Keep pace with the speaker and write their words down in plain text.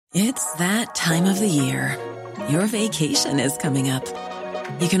It's that time of the year. Your vacation is coming up.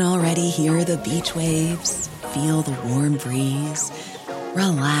 You can already hear the beach waves, feel the warm breeze,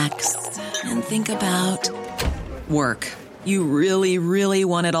 relax, and think about work. You really, really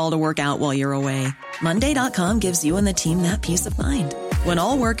want it all to work out while you're away. Monday.com gives you and the team that peace of mind. When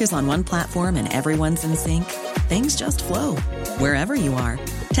all work is on one platform and everyone's in sync, things just flow. Wherever you are,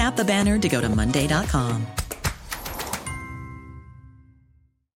 tap the banner to go to Monday.com.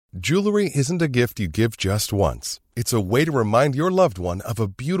 Jewelry isn't a gift you give just once. It's a way to remind your loved one of a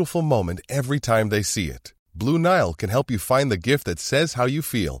beautiful moment every time they see it. Blue Nile can help you find the gift that says how you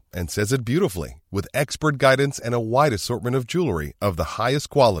feel and says it beautifully, with expert guidance and a wide assortment of jewelry of the highest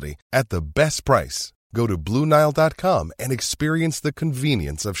quality at the best price. Go to BlueNile.com and experience the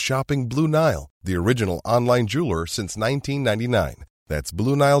convenience of shopping Blue Nile, the original online jeweler since 1999. That's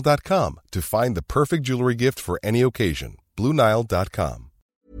BlueNile.com to find the perfect jewelry gift for any occasion. BlueNile.com.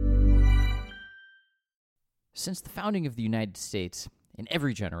 Since the founding of the United States, in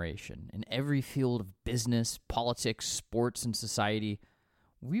every generation, in every field of business, politics, sports, and society,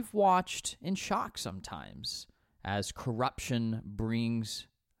 we've watched in shock sometimes as corruption brings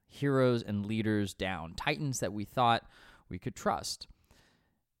heroes and leaders down, titans that we thought we could trust.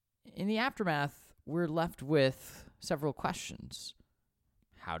 In the aftermath, we're left with several questions.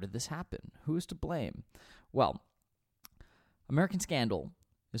 How did this happen? Who is to blame? Well, American Scandal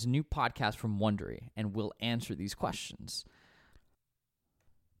is a new podcast from Wondery, and we'll answer these questions.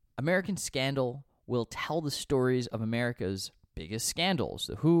 American Scandal will tell the stories of America's biggest scandals,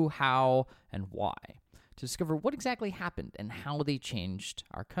 the who, how, and why, to discover what exactly happened and how they changed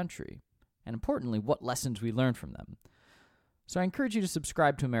our country, and importantly, what lessons we learned from them. So I encourage you to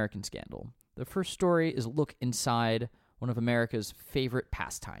subscribe to American Scandal. The first story is a look inside one of America's favorite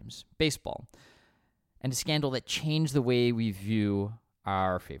pastimes, baseball, and a scandal that changed the way we view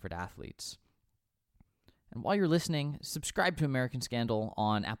our favorite athletes. And while you're listening, subscribe to American Scandal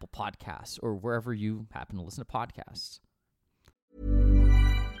on Apple Podcasts or wherever you happen to listen to podcasts.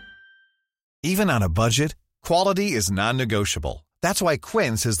 Even on a budget, quality is non-negotiable. That's why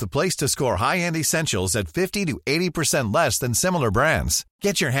Quince is the place to score high-end essentials at 50 to 80% less than similar brands.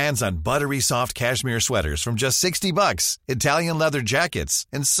 Get your hands on buttery soft cashmere sweaters from just $60, Italian leather jackets,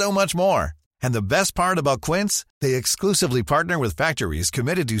 and so much more. And the best part about Quince, they exclusively partner with factories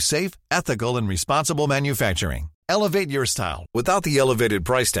committed to safe, ethical, and responsible manufacturing. Elevate your style without the elevated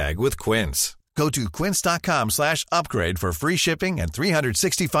price tag with Quince. Go to quince.com/upgrade for free shipping and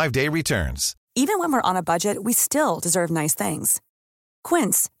 365-day returns. Even when we're on a budget, we still deserve nice things.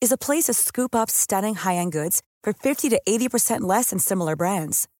 Quince is a place to scoop up stunning high-end goods for 50 to 80% less than similar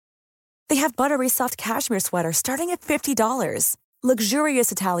brands. They have buttery soft cashmere sweaters starting at $50,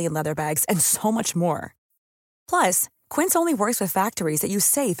 luxurious Italian leather bags, and so much more. Plus, Quince only works with factories that use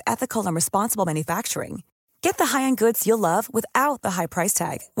safe, ethical, and responsible manufacturing. Get the high-end goods you'll love without the high price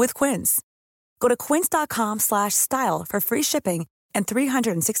tag with Quince. Go to quince.com/style for free shipping and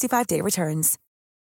 365-day returns.